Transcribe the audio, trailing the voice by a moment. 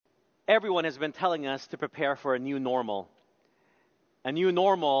Everyone has been telling us to prepare for a new normal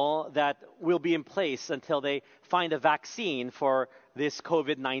that will be in place until they find a vaccine for this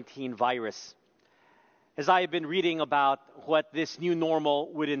COVID-19 virus. As I have been reading about what this new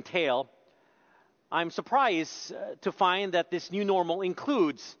normal would entail, I'm surprised to find that this new normal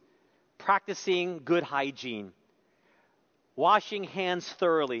includes practicing good hygiene, washing hands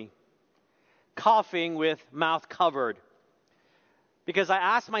thoroughly, coughing with mouth covered. Because I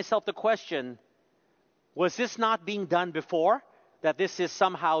asked myself the question, was this not being done before? That this is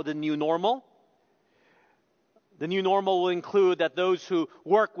somehow the new normal? The new normal will include that those who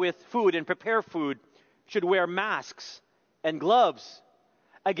work with food and prepare food should wear masks and gloves.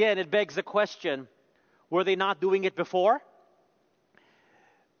 Again, it begs the question, were they not doing it before?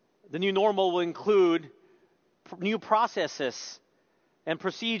 The new normal will include new processes and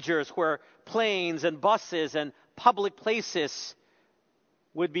procedures where planes and buses and public places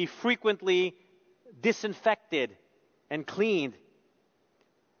would be frequently disinfected and cleaned.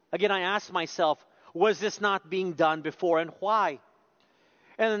 Again, I asked myself, was this not being done before, and why?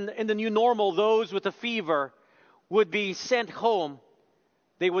 And in the new normal, those with a fever would be sent home.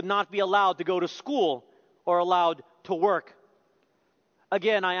 They would not be allowed to go to school or allowed to work.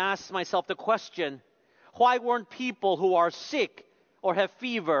 Again, I asked myself the question, why weren't people who are sick or have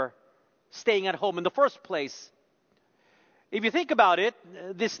fever staying at home in the first place? If you think about it,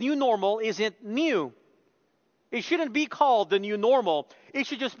 this new normal isn't new. It shouldn't be called the new normal. It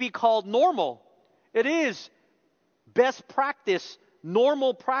should just be called normal. It is best practice,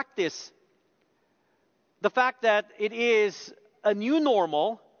 normal practice. The fact that it is a new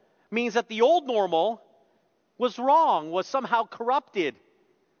normal means that the old normal was wrong, was somehow corrupted.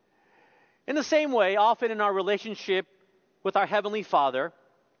 In the same way, often in our relationship with our Heavenly Father,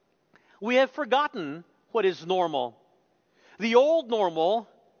 we have forgotten what is normal. The old normal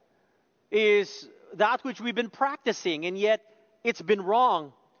is that which we've been practicing, and yet it's been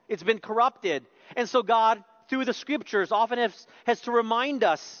wrong. It's been corrupted. And so God, through the Scriptures, often has to remind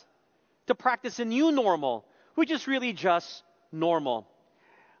us to practice a new normal, which is really just normal.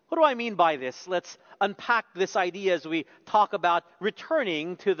 What do I mean by this? Let's unpack this idea as we talk about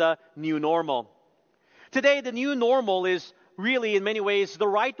returning to the new normal. Today, the new normal is really, in many ways, the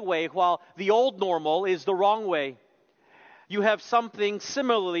right way, while the old normal is the wrong way. You have something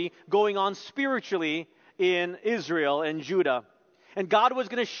similarly going on spiritually in Israel and Judah. And God was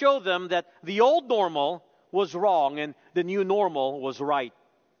going to show them that the old normal was wrong and the new normal was right.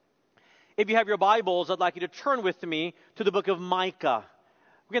 If you have your Bibles, I'd like you to turn with me to the book of Micah.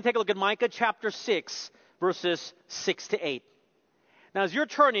 We're going to take a look at Micah chapter 6, verses 6 to 8. Now, as you're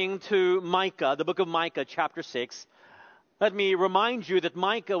turning to Micah, the book of Micah chapter 6, let me remind you that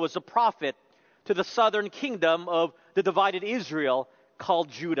Micah was a prophet to the southern kingdom of the divided Israel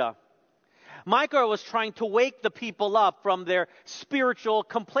called Judah. Micah was trying to wake the people up from their spiritual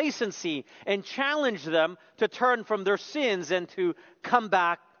complacency and challenge them to turn from their sins and to come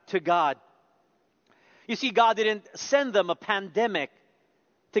back to God. You see, God didn't send them a pandemic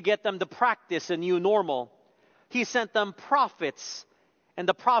to get them to practice a new normal. He sent them prophets, and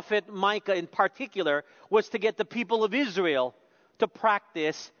the prophet Micah in particular was to get the people of Israel to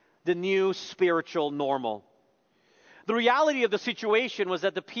practice the new spiritual normal. The reality of the situation was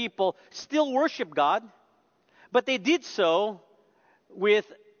that the people still worshiped God, but they did so with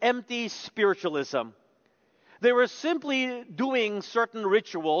empty spiritualism. They were simply doing certain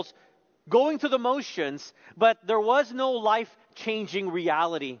rituals, going through the motions, but there was no life-changing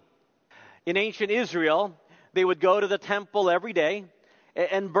reality. In ancient Israel, they would go to the temple every day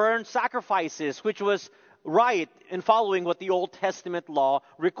and burn sacrifices, which was right in following what the Old Testament law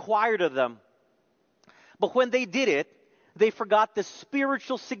required of them. But when they did it, they forgot the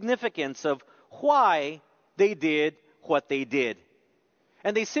spiritual significance of why they did what they did.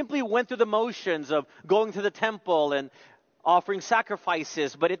 And they simply went through the motions of going to the temple and offering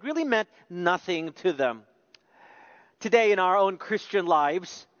sacrifices, but it really meant nothing to them. Today in our own Christian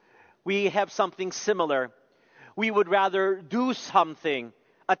lives, we have something similar. We would rather do something,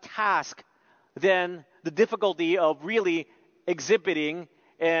 a task, than the difficulty of really exhibiting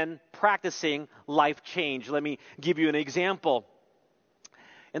and practicing life change. Let me give you an example.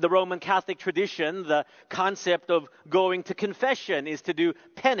 In the Roman Catholic tradition, the concept of going to confession is to do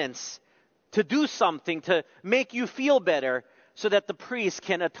penance, to do something to make you feel better so that the priest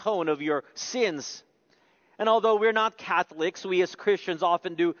can atone of your sins. And although we're not Catholics, we as Christians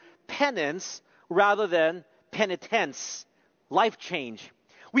often do penance rather than penitence, life change.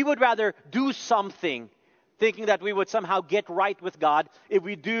 We would rather do something, thinking that we would somehow get right with God if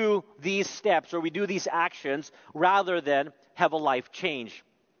we do these steps or we do these actions rather than have a life change.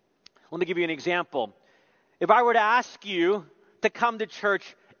 Let me give you an example. If I were to ask you to come to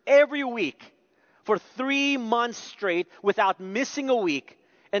church every week for 3 months straight without missing a week,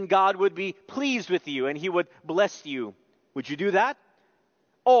 and God would be pleased with you and He would bless you, would you do that?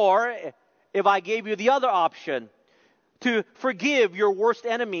 Or if I gave you the other option, to forgive your worst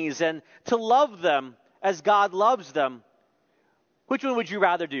enemies and to love them as God loves them, which one would you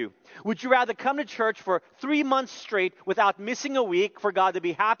rather do? Would you rather come to church for 3 months straight without missing a week for God to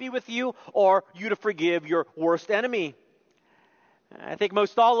be happy with you, or you to forgive your worst enemy? I think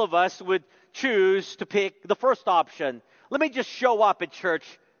most all of us would choose to pick the first option. Let me just show up at church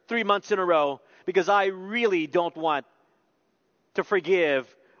 3 months in a row because I really don't want to forgive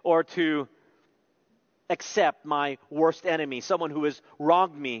or to accept my worst enemy, someone who has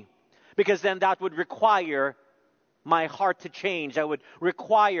wronged me, because then that would require my heart to change. That would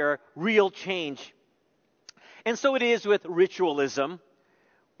require real change. And so it is with ritualism.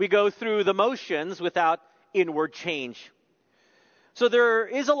 We go through the motions without inward change. So there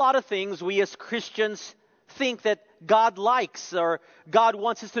is a lot of things we as Christians think that God likes or God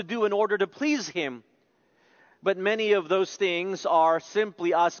wants us to do in order to please Him. But many of those things are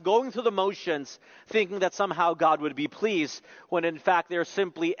simply us going through the motions, thinking that somehow God would be pleased, when in fact they're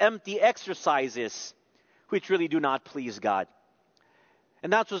simply empty exercises, which really do not please God.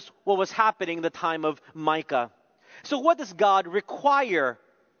 And that's what was happening in the time of Micah. So what does God require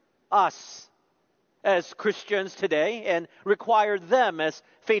us as Christians today and require them as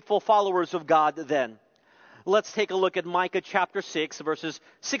faithful followers of God then? Let's take a look at Micah chapter 6, verses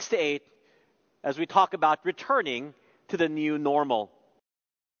 6 to 8, as we talk about returning to the new normal.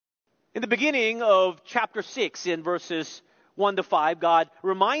 In the beginning of chapter 6, in verses 1 to 5, God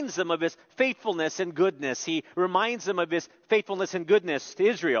reminds them of His faithfulness and goodness. He reminds them of His faithfulness and goodness to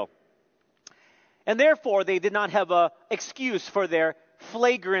Israel. And therefore, they did not have an excuse for their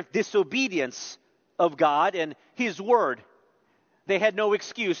flagrant disobedience of God and His word. They had no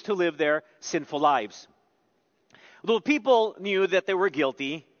excuse to live their sinful lives. The people knew that they were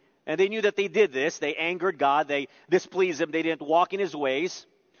guilty, and they knew that they did this. They angered God. They displeased Him. They didn't walk in His ways.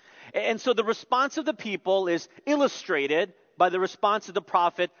 And so the response of the people is illustrated by the response of the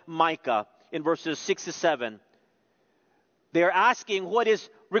prophet Micah in verses 6 to 7. They're asking what is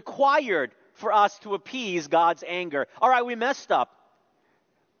required for us to appease God's anger. All right, we messed up.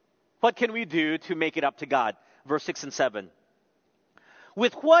 What can we do to make it up to God? Verse 6 and 7.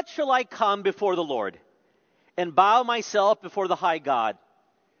 With what shall I come before the Lord and bow myself before the high God?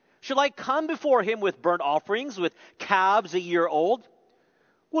 Shall I come before Him with burnt offerings, with calves a year old?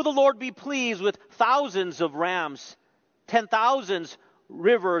 Will the Lord be pleased with thousands of rams, 10,000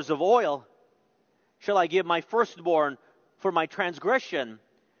 rivers of oil? Shall I give my firstborn for my transgression,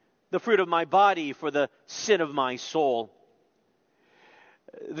 the fruit of my body for the sin of my soul?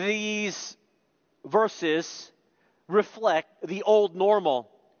 These verses reflect the old normal,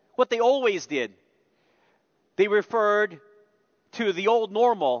 what they always did. They referred to the old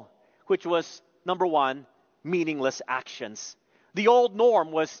normal, which was, number one, meaningless actions. The old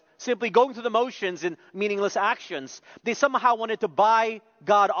norm was simply going through the motions in meaningless actions. They somehow wanted to buy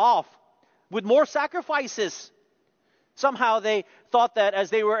God off with more sacrifices. Somehow they thought that as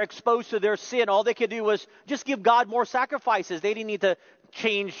they were exposed to their sin, all they could do was just give God more sacrifices. They didn't need to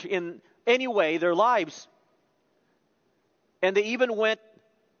change in any way their lives. And they even went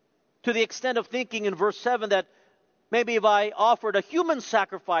to the extent of thinking in verse 7 that maybe if I offered a human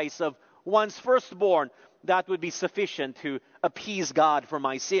sacrifice of one's firstborn, that would be sufficient to appease God for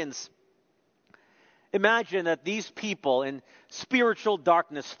my sins. Imagine that these people in spiritual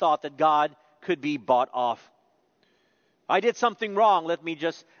darkness thought that God could be bought off. I did something wrong. Let me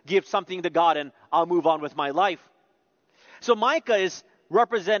just give something to God and I'll move on with my life. So Micah is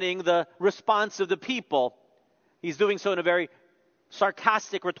representing the response of the people. He's doing so in a very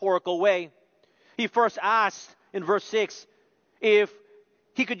sarcastic, rhetorical way. He first asked in verse 6 if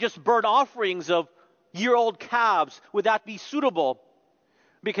he could just burn offerings of year-old calves. Would that be suitable?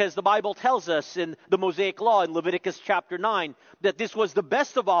 Because the Bible tells us in the Mosaic Law in Leviticus chapter 9 that this was the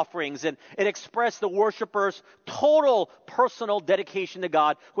best of offerings, and it expressed the worshippers' total personal dedication to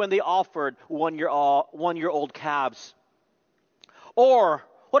God when they offered one-year-old calves. Or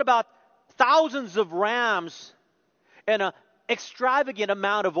what about thousands of rams and an extravagant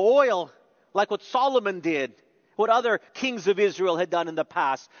amount of oil like what Solomon did, what other kings of Israel had done in the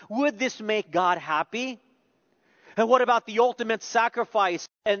past? Would this make God happy? And what about the ultimate sacrifice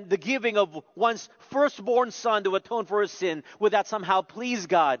and the giving of one's firstborn son to atone for his sin? Would that somehow please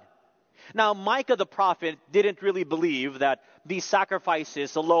God? Now, Micah the prophet didn't really believe that these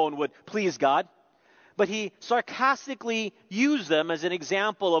sacrifices alone would please God. but he sarcastically used them as an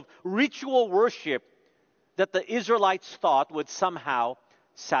example of ritual worship that the Israelites thought would somehow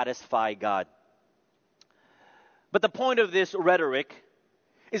satisfy God. But the point of this rhetoric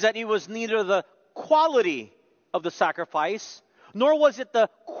is that it was neither the quality of the sacrifice, nor was it the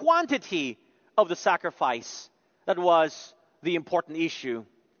quantity of the sacrifice that was the important issue.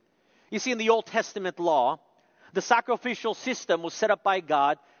 You see, in the Old Testament law, the sacrificial system was set up by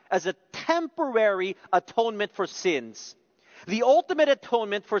God as a temporary atonement for sins. The ultimate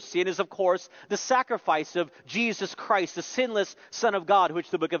atonement for sin is, of course, the sacrifice of Jesus Christ, the sinless Son of God, which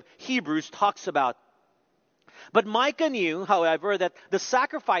the book of Hebrews talks about. But Micah knew, however, that the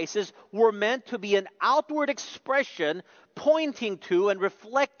sacrifices were meant to be an outward expression pointing to and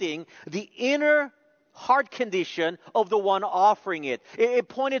reflecting the inner heart condition of the one offering it. It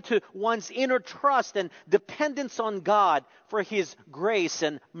pointed to one's inner trust and dependence on God for His grace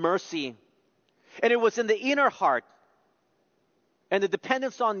and mercy. And it was in the inner heart and the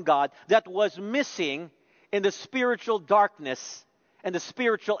dependence on God that was missing in the spiritual darkness and the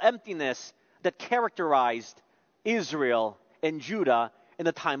spiritual emptiness that characterized Israel and Judah in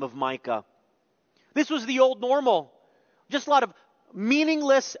the time of Micah. This was the old normal. Just a lot of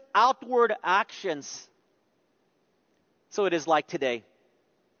meaningless outward actions. So it is like today.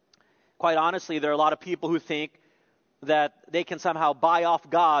 Quite honestly, there are a lot of people who think that they can somehow buy off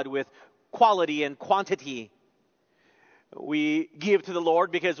God with quality and quantity. We give to the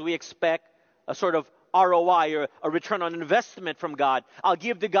Lord because we expect a sort of ROI or a return on investment from God. I'll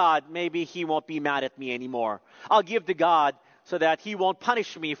give to God, maybe He won't be mad at me anymore. I'll give to God so that He won't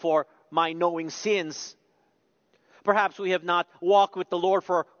punish me for my knowing sins. Perhaps we have not walked with the Lord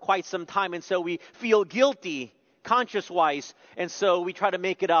for quite some time, and so we feel guilty, conscience-wise, and so we try to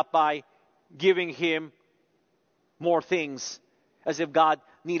make it up by giving Him more things, as if God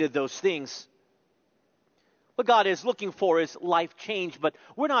needed those things. What God is looking for is life change, but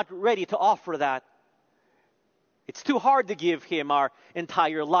we're not ready to offer that. It's too hard to give Him our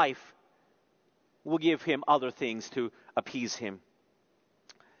entire life. We'll give Him other things to appease Him.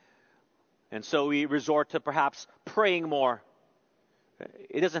 And so we resort to perhaps praying more.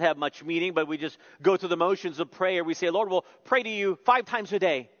 It doesn't have much meaning, but we just go through the motions of prayer. We say, Lord, we'll pray to you 5 times a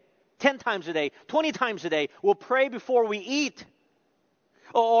day, 10 times a day, 20 times a day. We'll pray before we eat.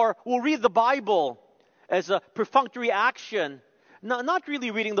 Or we'll read the Bible as a perfunctory action. Not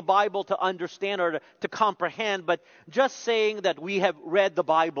really reading the Bible to understand or to comprehend, but just saying that we have read the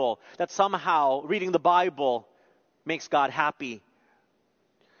Bible, that somehow reading the Bible makes God happy.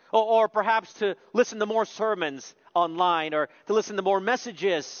 Or perhaps to listen to more sermons online or to listen to more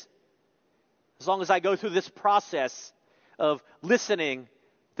messages. As long as I go through this process of listening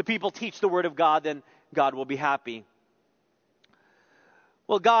to people teach the Word of God, then God will be happy.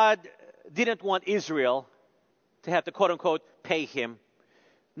 Well, God didn't want Israel to have to quote-unquote pay Him.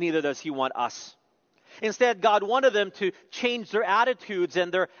 Neither does He want us. Instead, God wanted them to change their attitudes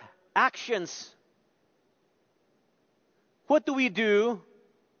and their actions. What do we do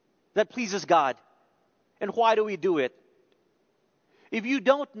that pleases God? And why do we do it? If you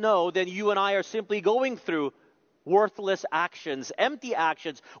don't know, then you and I are simply going through worthless actions, empty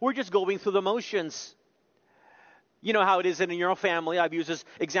actions. We're just going through the motions. You know how it is in your own family. I've used this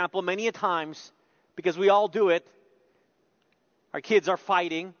example many a times because we all do it. Our kids are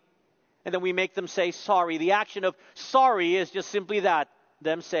fighting, and then we make them say sorry. The action of sorry is just simply that,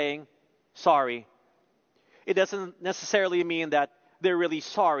 them saying sorry. It doesn't necessarily mean that they're really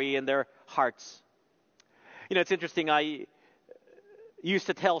sorry in their hearts. You know, it's interesting. I used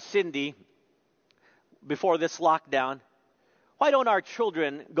to tell Cindy before this lockdown, why don't our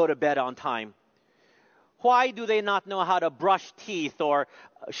children go to bed on time? Why do they not know how to brush teeth or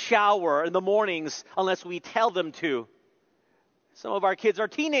shower in the mornings unless we tell them to? Some of our kids are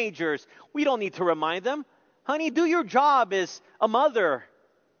teenagers. We don't need to remind them. Honey, do your job as a mother.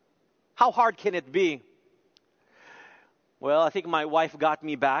 How hard can it be? Well, I think my wife got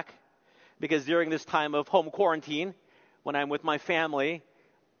me back because during this time of home quarantine, when I'm with my family,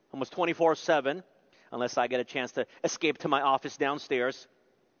 almost 24/7, unless I get a chance to escape to my office downstairs,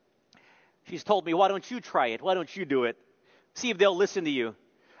 she's told me, why don't you try it? Why don't you do it? See if they'll listen to you.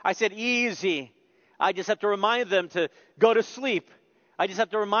 I said, easy. I just have to remind them to go to sleep. I just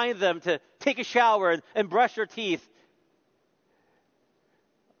have to remind them to take a shower and brush their teeth.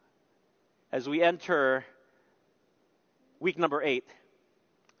 As we enter week number 8,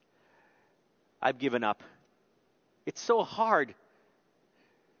 I've given up. It's so hard.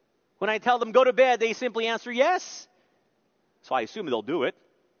 When I tell them go to bed, they simply answer yes. So I assume they'll do it.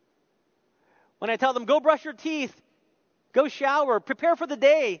 When I tell them go brush your teeth, go shower, prepare for the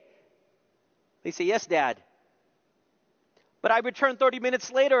day, They say, yes, Dad. But I return 30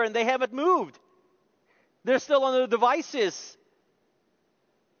 minutes later and they haven't moved. They're still on their devices.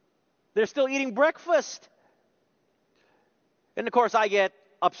 They're still eating breakfast. And of course, I get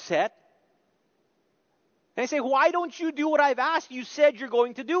upset. And I say, why don't you do what I've asked? You said you're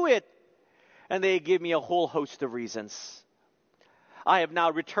going to do it. And they give me a whole host of reasons. I have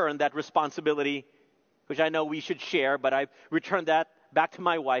now returned that responsibility, which I know we should share, but I've returned that back to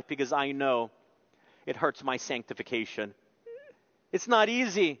my wife because I know it hurts my sanctification. It's not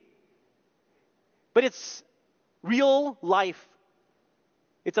easy, but it's real life.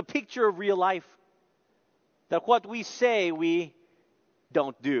 It's a picture of real life. That what we say, we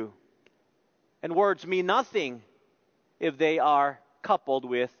don't do. And words mean nothing if they are coupled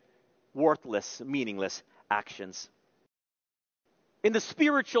with worthless, meaningless actions. In the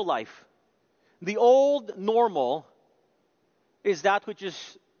spiritual life, the old normal is that which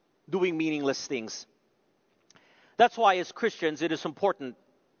is doing meaningless things. That's why as Christians it is important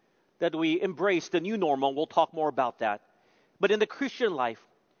that we embrace the new normal. We'll talk more about that. But in the Christian life,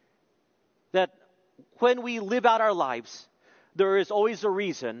 that when we live out our lives, there is always a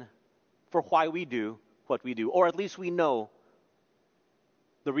reason for why we do what we do. Or at least we know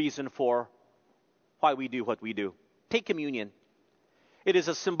the reason for why we do what we do. Take communion. It is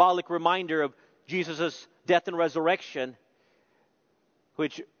a symbolic reminder of Jesus' death and resurrection,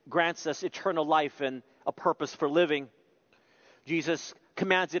 which grants us eternal life and a purpose for living. Jesus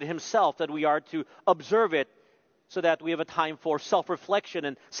commands it himself that we are to observe it so that we have a time for self-reflection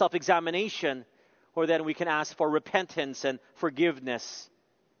and self-examination, or then we can ask for repentance and forgiveness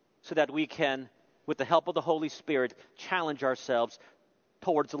so that we can, with the help of the Holy Spirit, challenge ourselves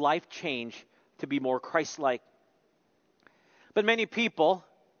towards life change to be more Christ-like. But many people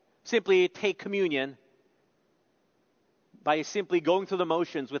simply take communion by simply going through the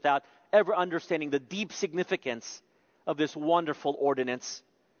motions without ever understanding the deep significance of this wonderful ordinance.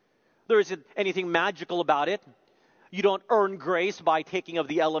 There isn't anything magical about it. You don't earn grace by taking of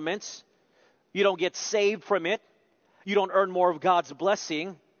the elements. You don't get saved from it. You don't earn more of God's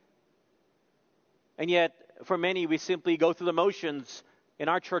blessing. And yet, for many, we simply go through the motions in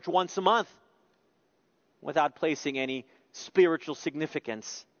our church once a month without placing any spiritual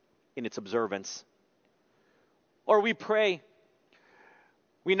significance in its observance. Or we pray.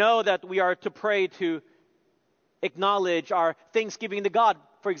 We know that we are to pray to acknowledge our thanksgiving to God,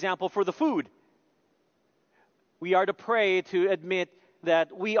 for example, for the food. We are to pray to admit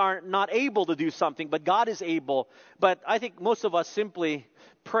that we are not able to do something, but God is able. But I think most of us simply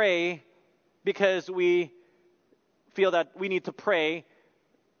pray because we feel that we need to pray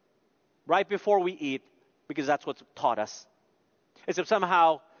right before we eat, because that's what's taught us. As if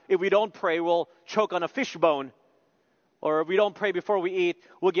somehow, if we don't pray, we'll choke on a fish bone. Or if we don't pray before we eat,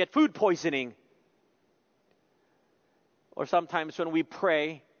 we'll get food poisoning. Or sometimes when we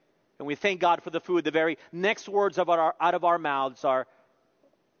pray and we thank God for the food, the very next words out of our mouths are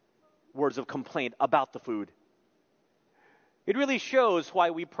words of complaint about the food. It really shows why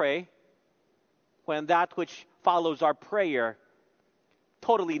we pray when that which follows our prayer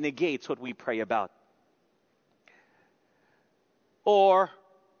totally negates what we pray about. Or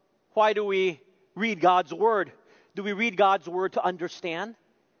why do we read God's Word? Do we read God's Word to understand,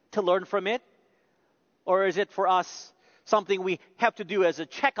 to learn from it? Or is it for us something we have to do as a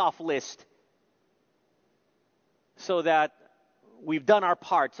checkoff list so that we've done our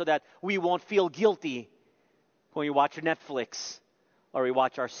part, so that we won't feel guilty when we watch Netflix or we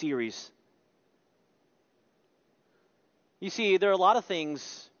watch our series? You see, there are a lot of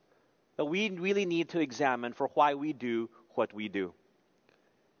things that we really need to examine for why we do what we do.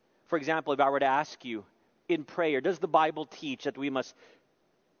 For example, if I were to ask you in prayer, does the Bible teach that we must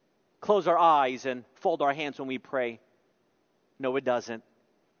close our eyes and fold our hands when we pray? No, it doesn't.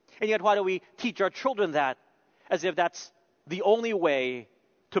 And yet, why do we teach our children that? As if that's the only way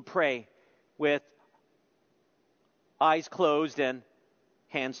to pray, with eyes closed and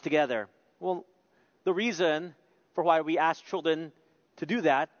hands together. Well, the reason for why we ask children to do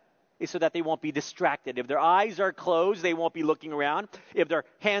that is so that they won't be distracted. If their eyes are closed, they won't be looking around. If their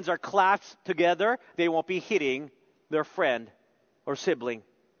hands are clasped together, they won't be hitting their friend or sibling.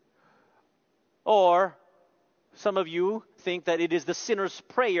 Or some of you think that it is the sinner's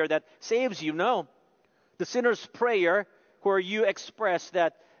prayer that saves you. No. The sinner's prayer, where you express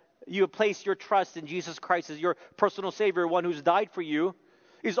that you have placed your trust in Jesus Christ as your personal Savior, one who's died for you,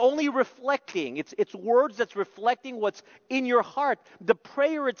 is only reflecting. It's words that's reflecting what's in your heart. The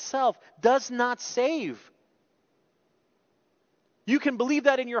prayer itself does not save. You can believe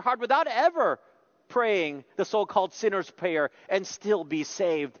that in your heart without ever praying the so-called sinner's prayer and still be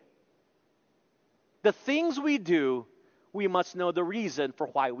saved. The things we do, we must know the reason for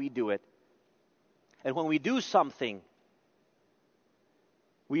why we do it. And when we do something,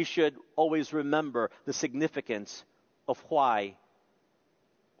 we should always remember the significance of why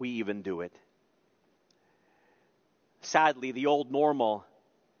we even do it. Sadly, the old normal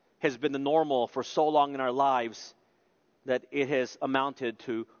has been the normal for so long in our lives that it has amounted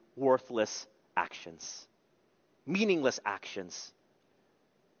to worthless actions, meaningless actions.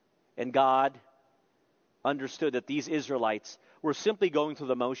 And God understood that these Israelites were simply going through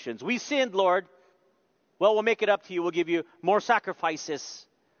the motions. We sinned, Lord. Well, we'll make it up to you. We'll give you more sacrifices.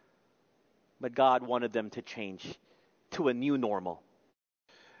 But God wanted them to change to a new normal.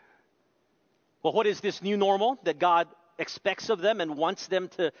 Well, what is this new normal that God expects of them and wants them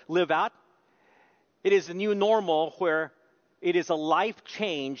to live out? It is a new normal where it is a life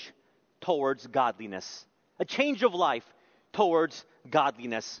change towards godliness. A change of life towards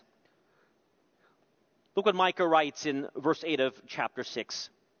godliness. Look what Micah writes in verse 8 of chapter 6.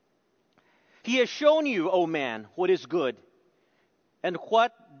 He has shown you, O man, what is good. And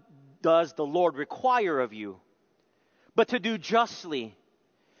what does the Lord require of you? But to do justly,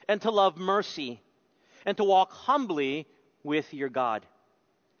 and to love mercy, and to walk humbly with your God.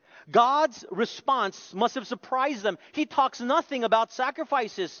 God's response must have surprised them. He talks nothing about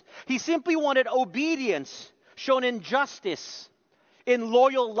sacrifices. He simply wanted obedience shown in justice, in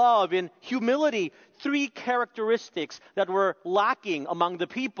loyal love, in humility. 3 characteristics that were lacking among the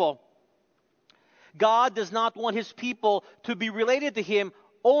people. God does not want his people to be related to him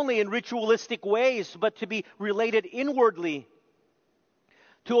only in ritualistic ways, but to be related inwardly.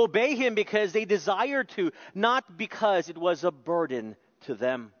 To obey him because they desired to, not because it was a burden to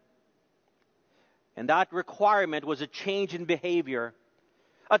them. And that requirement was a change in behavior,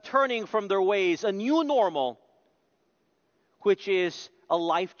 a turning from their ways, a new normal, which is a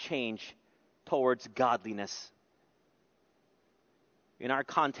life change towards godliness. In our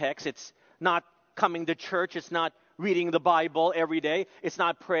context, it's not coming to church, it's not reading the Bible every day, it's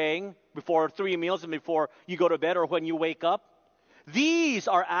not praying before 3 meals and before you go to bed or when you wake up. These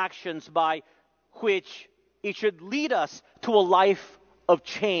are actions by which it should lead us to a life of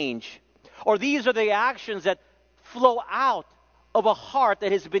change. Or these are the actions that flow out of a heart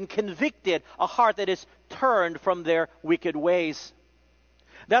that has been convicted, a heart that is turned from their wicked ways.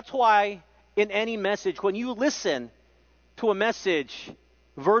 That's why in any message, when you listen to a message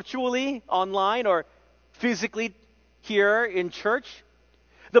virtually, online, or physically here in church,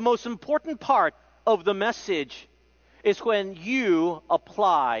 the most important part of the message is when you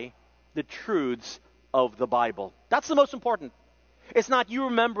apply the truths of the Bible. That's the most important. It's not you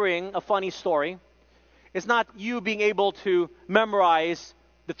remembering a funny story. It's not you being able to memorize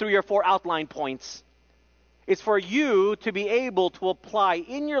the 3 or 4 outline points. It's for you to be able to apply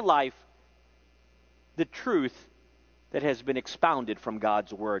in your life the truth that has been expounded from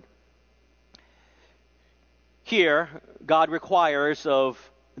God's Word. Here, God requires of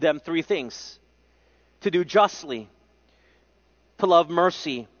them 3 things: to do justly, to love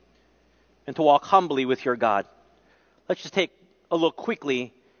mercy, and to walk humbly with your God. Let's just take a look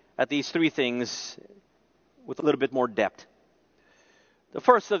quickly at these 3 things with a little bit more depth. The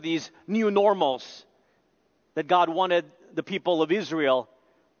first of these new normals that God wanted the people of Israel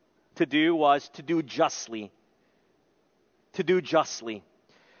to do was to do justly. To do justly.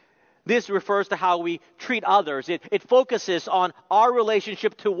 This refers to how we treat others. It focuses on our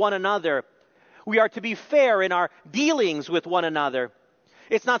relationship to one another. We are to be fair in our dealings with one another.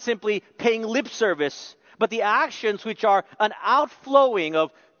 It's not simply paying lip service, but the actions which are an outflowing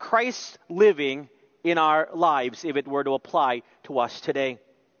of Christ's living in our lives, if it were to apply to us today.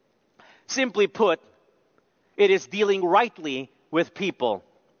 Simply put, it is dealing rightly with people.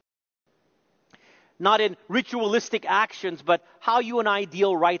 Not in ritualistic actions, but how you and I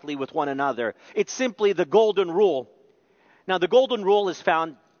deal rightly with one another. It's simply the golden rule. Now, the golden rule is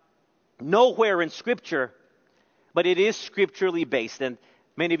found nowhere in Scripture, but it is scripturally based. And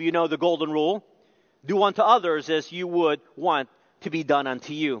many of you know the golden rule: do unto others as you would want to be done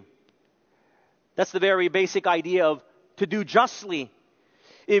unto you. That's the very basic idea of to do justly.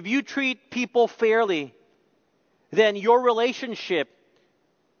 If you treat people fairly, then your relationship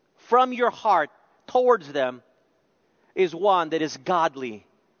from your heart towards them is one that is godly,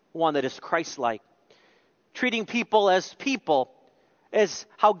 one that is Christ-like. Treating people, as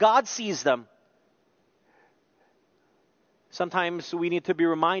how God sees them. Sometimes we need to be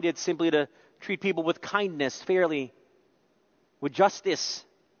reminded simply to treat people with kindness, fairly, with justice.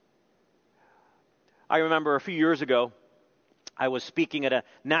 I remember a few years ago, I was speaking at a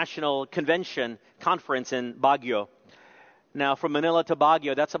national convention conference in Baguio. Now, from Manila to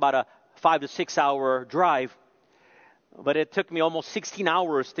Baguio, that's about a 5 to 6 hour drive. But it took me almost 16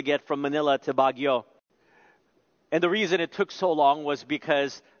 hours to get from Manila to Baguio. And the reason it took so long was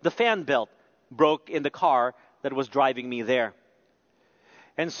because the fan belt broke in the car that was driving me there.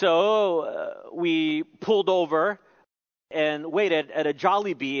 And so we pulled over and waited at a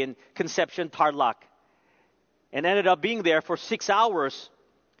Jollibee in Concepcion, Tarlac, and ended up being there for 6 hours.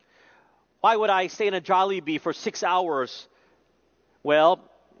 Why would I stay in a Jollibee for 6 hours? Well,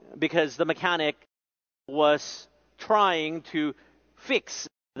 because the mechanic was trying to fix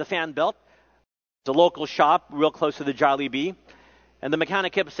the fan belt. It's a local shop real close to the Jollibee. And the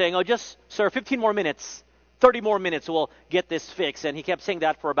mechanic kept saying, "Oh, just, sir, 15 more minutes, 30 more minutes, we'll get this fixed." And he kept saying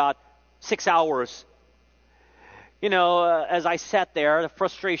that for about 6 hours. As I sat there, the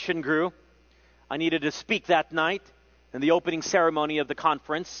frustration grew. I needed to speak that night in the opening ceremony of the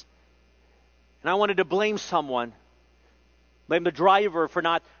conference. And I wanted to blame someone. Blame the driver for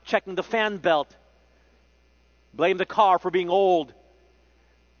not checking the fan belt. Blame the car for being old.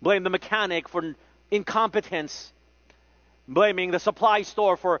 Blame the mechanic for incompetence. Blaming the supply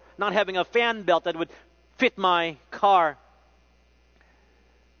store for not having a fan belt that would fit my car.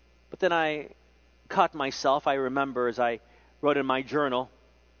 But then I caught myself. I remember as I wrote in my journal,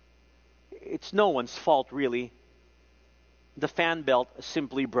 it's no one's fault really. The fan belt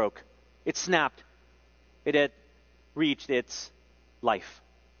simply broke. It snapped. It had reached its life.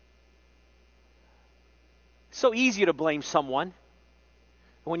 So easy to blame someone.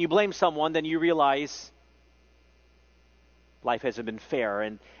 When you blame someone, then you realize life hasn't been fair,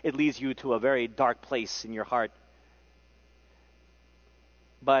 and it leads you to a very dark place in your heart.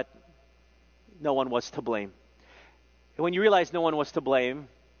 But no one was to blame. And when you realize no one was to blame,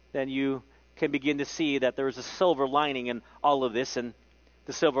 then you can begin to see that there is a silver lining in all of this, and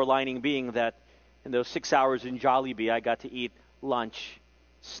the silver lining being that in those 6 hours in Jollibee, I got to eat lunch,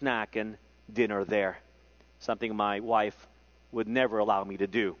 snack, and dinner there. Something my wife would never allow me to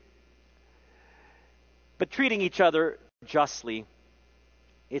do. But treating each other justly,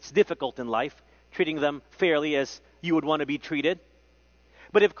 it's difficult in life, treating them fairly as you would want to be treated.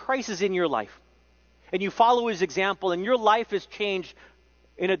 But if Christ is in your life, and you follow his example, and your life is changed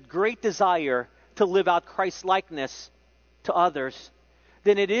in a great desire to live out Christ's likeness to others,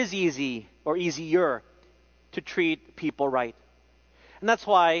 then it is easy or easier to treat people right. And that's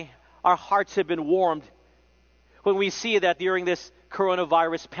why our hearts have been warmed when we see that during this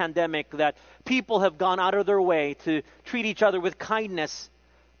coronavirus pandemic that people have gone out of their way to treat each other with kindness,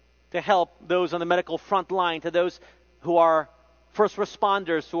 to help those on the medical front line, to those who are first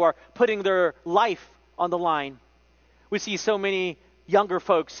responders, who are putting their life on the line. We see so many younger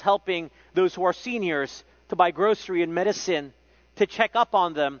folks helping those who are seniors to buy grocery and medicine, to check up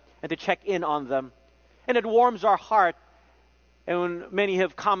on them and to check in on them. And it warms our heart. And many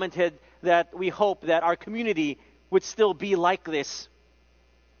have commented that we hope that our community would still be like this.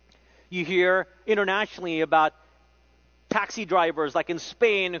 You hear internationally about taxi drivers like in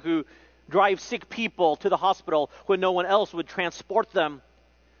Spain who drive sick people to the hospital when no one else would transport them.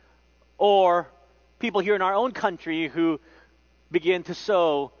 Or people here in our own country who begin to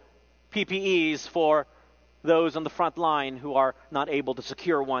sew PPEs for those on the front line who are not able to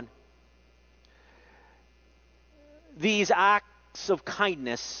secure one. These acts of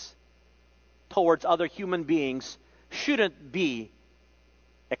kindness towards other human beings shouldn't be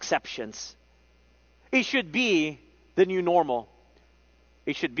exceptions. It should be the new normal.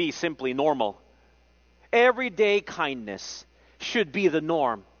 It should be simply normal. Everyday kindness should be the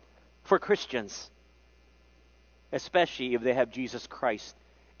norm for Christians, especially if they have Jesus Christ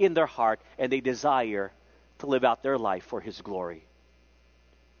in their heart and they desire to live out their life for his glory.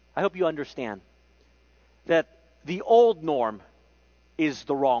 I hope you understand that the old norm is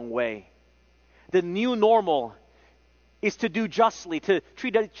the wrong way. The new normal is to do justly, to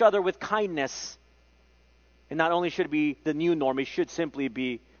treat each other with kindness. And not only should it be the new norm, it should simply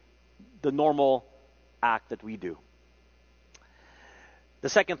be the normal act that we do. The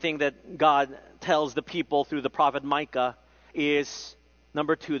second thing that God tells the people through the prophet Micah is,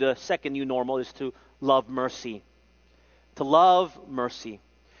 number 2, the second new normal is to love mercy. To love mercy.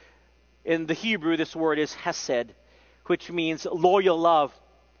 In the Hebrew, this word is hesed, which means loyal love.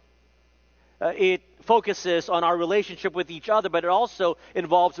 It focuses on our relationship with each other, but it also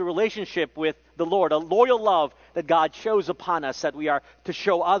involves a relationship with the Lord, a loyal love that God shows upon us that we are to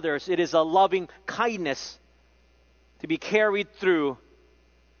show others. It is a loving kindness to be carried through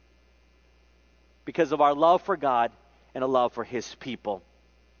because of our love for God and a love for his people.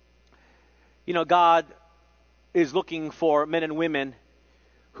 You know, God is looking for men and women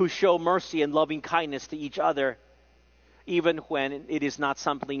who show mercy and loving kindness to each other. even when it is not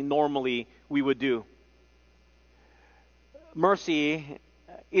something normally we would do. Mercy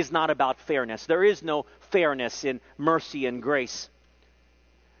is not about fairness. There is no fairness in mercy and grace.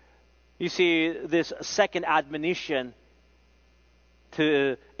 You see, this second admonition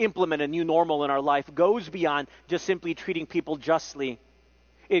to implement a new normal in our life goes beyond just simply treating people justly.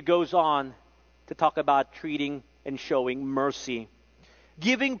 It goes on to talk about treating and showing mercy,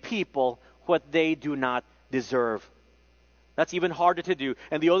 giving people what they do not deserve. That's even harder to do.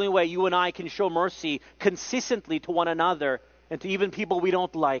 And the only way you and I can show mercy consistently to one another and to even people we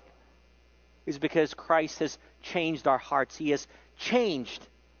don't like is because Christ has changed our hearts. He has changed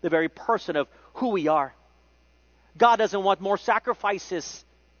the very person of who we are. God doesn't want more sacrifices.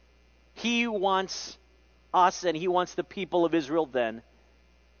 He wants us, and He wants the people of Israel then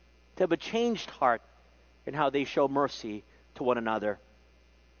to have a changed heart in how they show mercy to one another.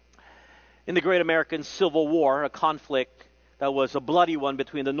 In the Great American Civil War, a conflict that was a bloody one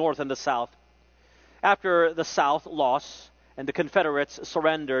between the North and the South, after the South lost and the Confederates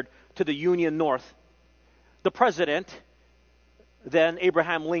surrendered to the Union North, the president, then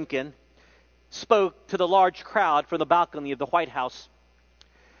Abraham Lincoln, spoke to the large crowd from the balcony of the White House.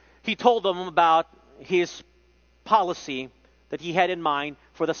 He told them about his policy that he had in mind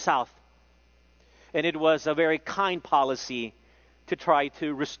for the South. And it was a very kind policy to try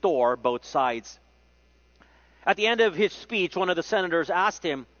to restore both sides. At the end of his speech, one of the senators asked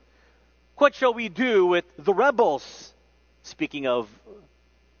him, "What shall we do with the rebels?" Speaking of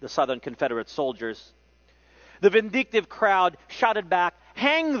the Southern Confederate soldiers. The vindictive crowd shouted back,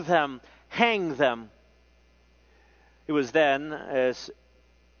 "Hang them! Hang them!" It was then, as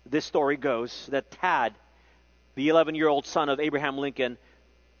this story goes, that Tad, the 11-year-old son of Abraham Lincoln,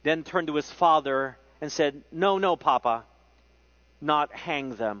 then turned to his father and said, "No, no, Papa, not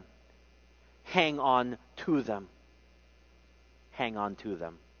hang them. Hang on to them. Hang on to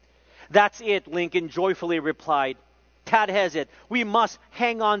them." "That's it," Lincoln joyfully replied. "Tad has it. We must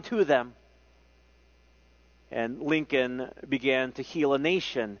hang on to them." And Lincoln began to heal a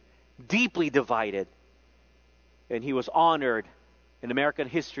nation deeply divided. And he was honored in American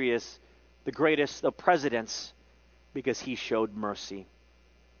history as the greatest of presidents because he showed mercy.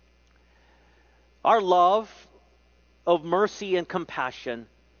 Our love of mercy and compassion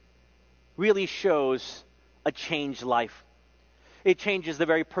really shows a changed life. It changes the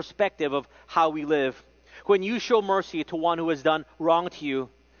very perspective of how we live. When you show mercy to one who has done wrong to you,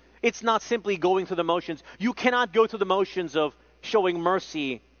 it's not simply going through the motions. You cannot go through the motions of showing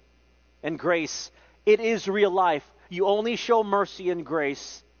mercy and grace. It is real life. You only show mercy and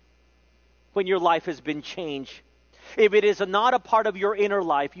grace when your life has been changed. If it is not a part of your inner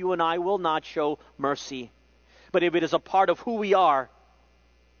life, you and I will not show mercy. But if it is a part of who we are,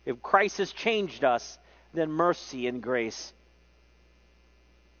 if Christ has changed us, then mercy and grace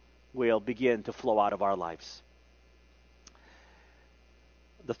will begin to flow out of our lives.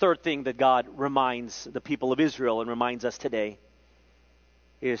 The third thing that God reminds the people of Israel and reminds us today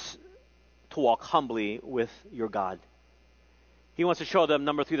is to walk humbly with your God. He wants to show them,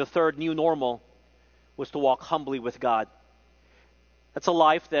 number 3, the third new normal was to walk humbly with God. That's a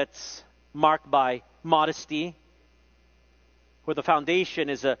life that's marked by modesty, where the foundation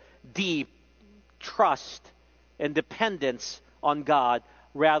is a deep trust and dependence on God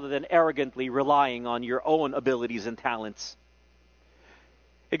rather than arrogantly relying on your own abilities and talents.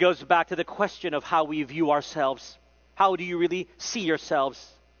 It goes back to the question of how we view ourselves. How do you really see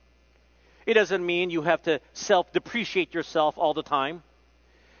yourselves? It doesn't mean you have to self-depreciate yourself all the time,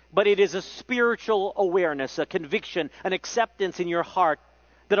 but it is a spiritual awareness, a conviction, an acceptance in your heart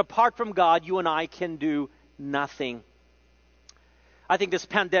that apart from God, you and I can do nothing. I think this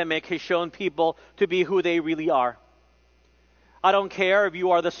pandemic has shown people to be who they really are. I don't care if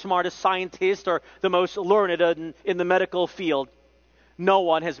you are the smartest scientist or the most learned in the medical field. No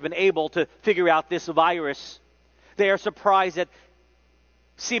one has been able to figure out this virus. They are surprised that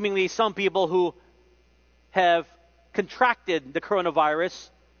seemingly some people who have contracted the coronavirus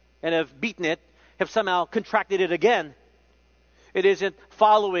and have beaten it have somehow contracted it again. It isn't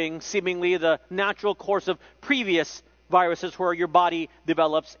following seemingly the natural course of previous viruses where your body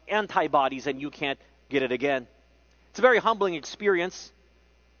develops antibodies and you can't get it again. It's a very humbling experience.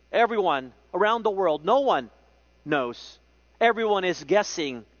 Everyone around the world, no one knows. Everyone is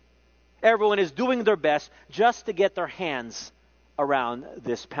guessing. Everyone is doing their best just to get their hands around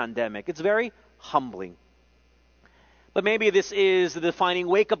this pandemic. It's very humbling. But maybe this is the defining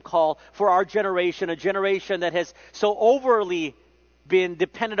wake-up call for our generation, a generation that has so overly been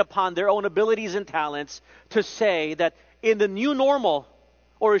dependent upon their own abilities and talents to say that in the new normal,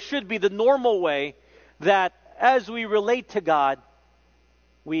 or it should be the normal way, that as we relate to God,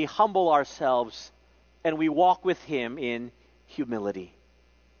 we humble ourselves and we walk with Him in humility.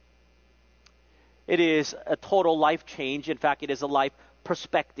 It is a total life change. In fact, it is a life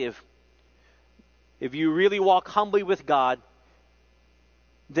perspective. If you really walk humbly with God,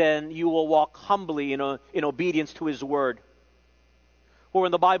 then you will walk humbly in obedience to His Word. Or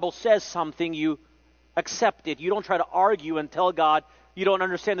when the Bible says something, you accept it. You don't try to argue and tell God you don't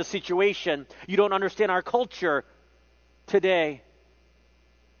understand the situation. You don't understand our culture today.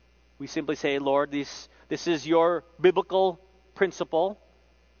 We simply say, Lord, this is your biblical principle,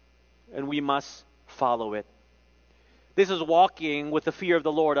 and we must follow it. This is walking with the fear of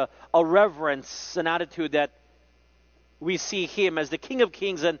the Lord, a reverence, an attitude that we see Him as the King of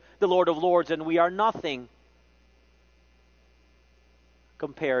Kings and the Lord of Lords, and we are nothing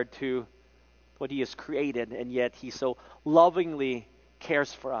compared to what He has created, and yet He so lovingly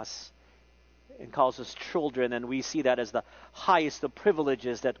cares for us and calls us children, and we see that as the highest of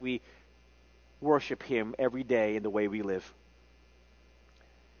privileges, that we worship Him every day in the way we live.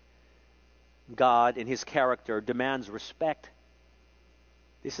 God, in His character, demands respect.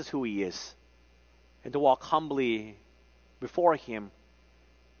 This is who He is. And to walk humbly before Him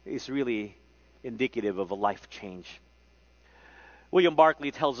is really indicative of a life change. William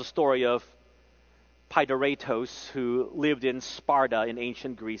Barclay tells the story of Paidoratos, who lived in Sparta in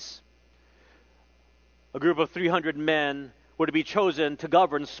ancient Greece. A group of 300 men were to be chosen to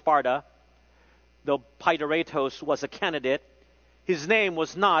govern Sparta. Though Paidoratos was a candidate, his name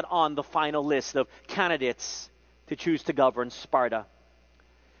was not on the final list of candidates to choose to govern Sparta.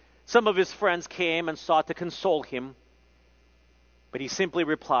 Some of his friends came and sought to console him, but he simply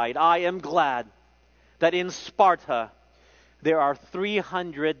replied, "I am glad that in Sparta there are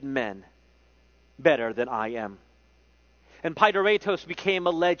 300 men better than I am." And Paidoratos became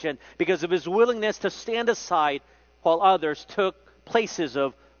a legend because of his willingness to stand aside while others took places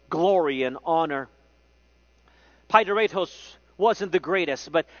of glory and honor. Paidoratos wasn't the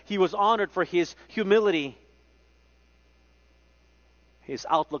greatest, but he was honored for his humility, his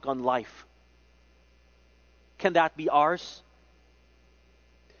outlook on life. Can that be ours?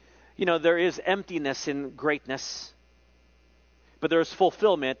 There is emptiness in greatness, but there is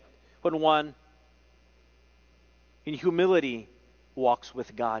fulfillment when one in humility walks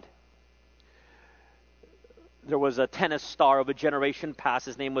with God. There was a tennis star of a generation past.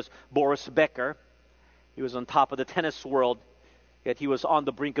 His name was Boris Becker. He was on top of the tennis world, yet he was on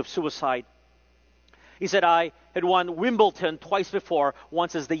the brink of suicide. He said, "I had won Wimbledon twice before,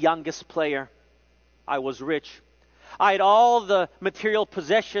 once as the youngest player. I was rich. I had all the material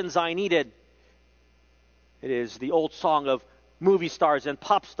possessions I needed." It is the old song of movie stars and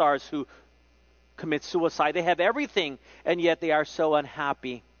pop stars who commit suicide. They have everything, and yet they are so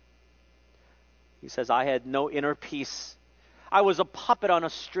unhappy. He says, "I had no inner peace. I was a puppet on a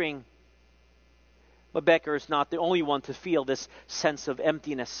string." But Becker is not the only one to feel this sense of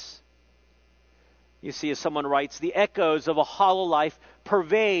emptiness. You see, as someone writes, the echoes of a hollow life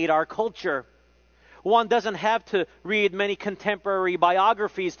pervade our culture. One doesn't have to read many contemporary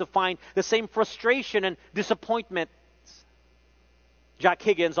biographies to find the same frustration and disappointment. Jack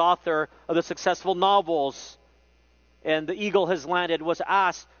Higgins, author of the successful novels And the Eagle Has Landed, was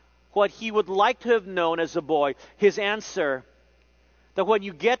asked what he would like to have known as a boy. His answer, that when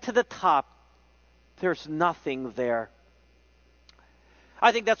you get to the top, there's nothing there.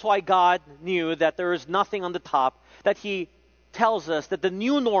 I think that's why God knew that there is nothing on the top, that He tells us that the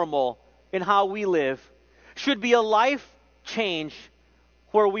new normal in how we live should be a life change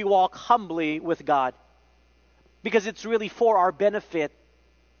where we walk humbly with God. Because it's really for our benefit.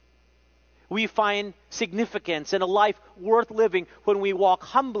 We find significance in a life worth living when we walk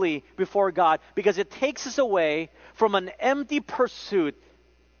humbly before God, because it takes us away from an empty pursuit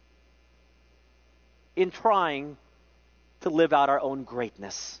in trying to live out our own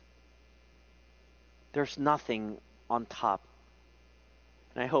greatness. There's nothing on top.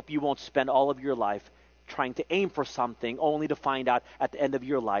 And I hope you won't spend all of your life trying to aim for something only to find out at the end of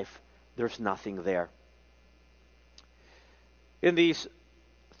your life there's nothing there. In these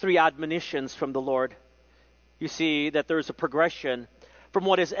three admonitions from the Lord, you see that there's a progression from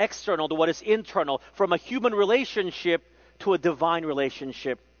what is external to what is internal, from a human relationship to a divine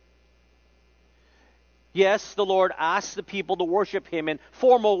relationship. Yes, the Lord asks the people to worship Him in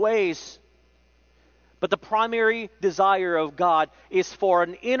formal ways, but the primary desire of God is for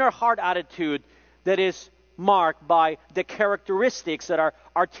an inner heart attitude that is marked by the characteristics that are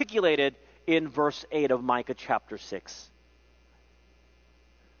articulated in verse 8 of Micah chapter 6.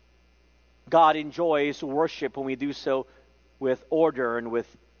 God enjoys worship when we do so with order and with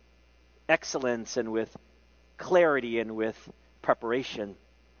excellence and with clarity and with preparation.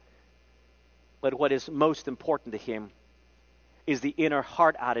 But what is most important to him is the inner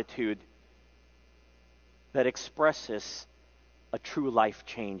heart attitude that expresses a true life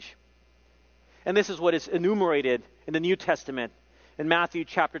change. And this is what is enumerated in the New Testament in Matthew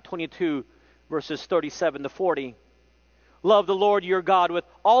chapter 22, verses 37 to 40. Love the Lord your God with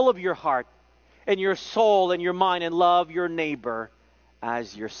all of your heart and your soul and your mind, and love your neighbor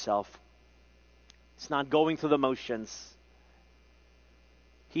as yourself. It's not going through the motions.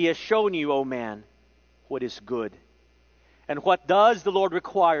 He has shown you, O man, what is good. And what does the Lord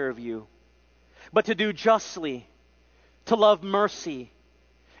require of you? But to do justly, to love mercy,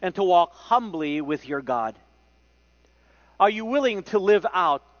 and to walk humbly with your God. Are you willing to live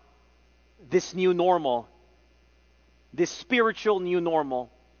out this new normal, this spiritual new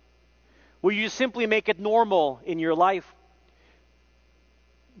normal? Will you simply make it normal in your life?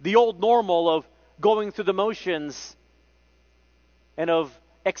 The old normal of going through the motions and of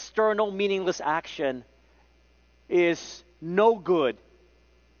external meaningless action is no good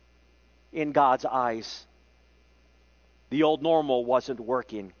in God's eyes. The old normal wasn't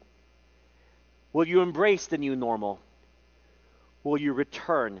working. Will you embrace the new normal? Will you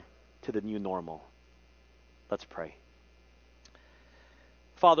return to the new normal? Let's pray.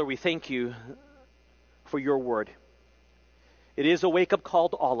 Father, we thank you for your word. It is a wake-up call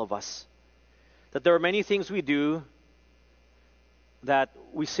to all of us that there are many things we do that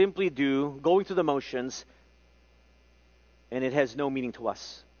we simply do, going through the motions, and it has no meaning to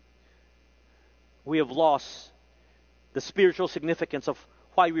us. We have lost the spiritual significance of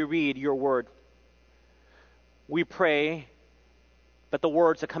why we read your word. We pray, but the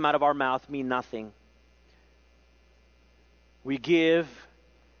words that come out of our mouth mean nothing. We give,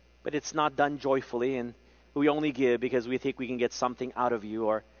 but it's not done joyfully, and we only give because we think we can get something out of you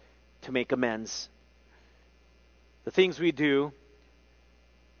or to make amends. The things we do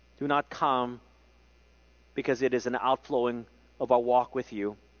not come because it is an outflowing of our walk with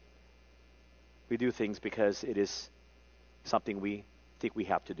you. We do things because it is something we think we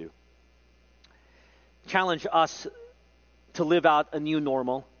have to do. Challenge us to live out a new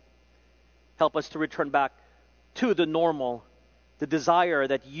normal. Help us to return back to the normal, the desire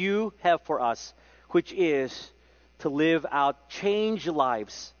that you have for us, which is to live out changed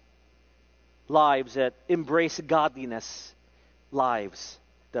lives, lives that embrace godliness, lives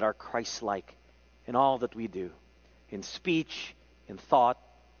that are Christ-like in all that we do, in speech, in thought,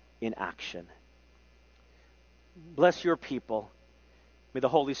 in action. Bless your people. May the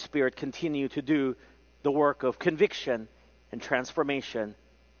Holy Spirit continue to do the work of conviction and transformation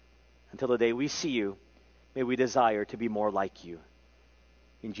until the day we see you. May we desire to be more like you.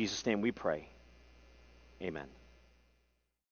 In Jesus' name we pray. Amen.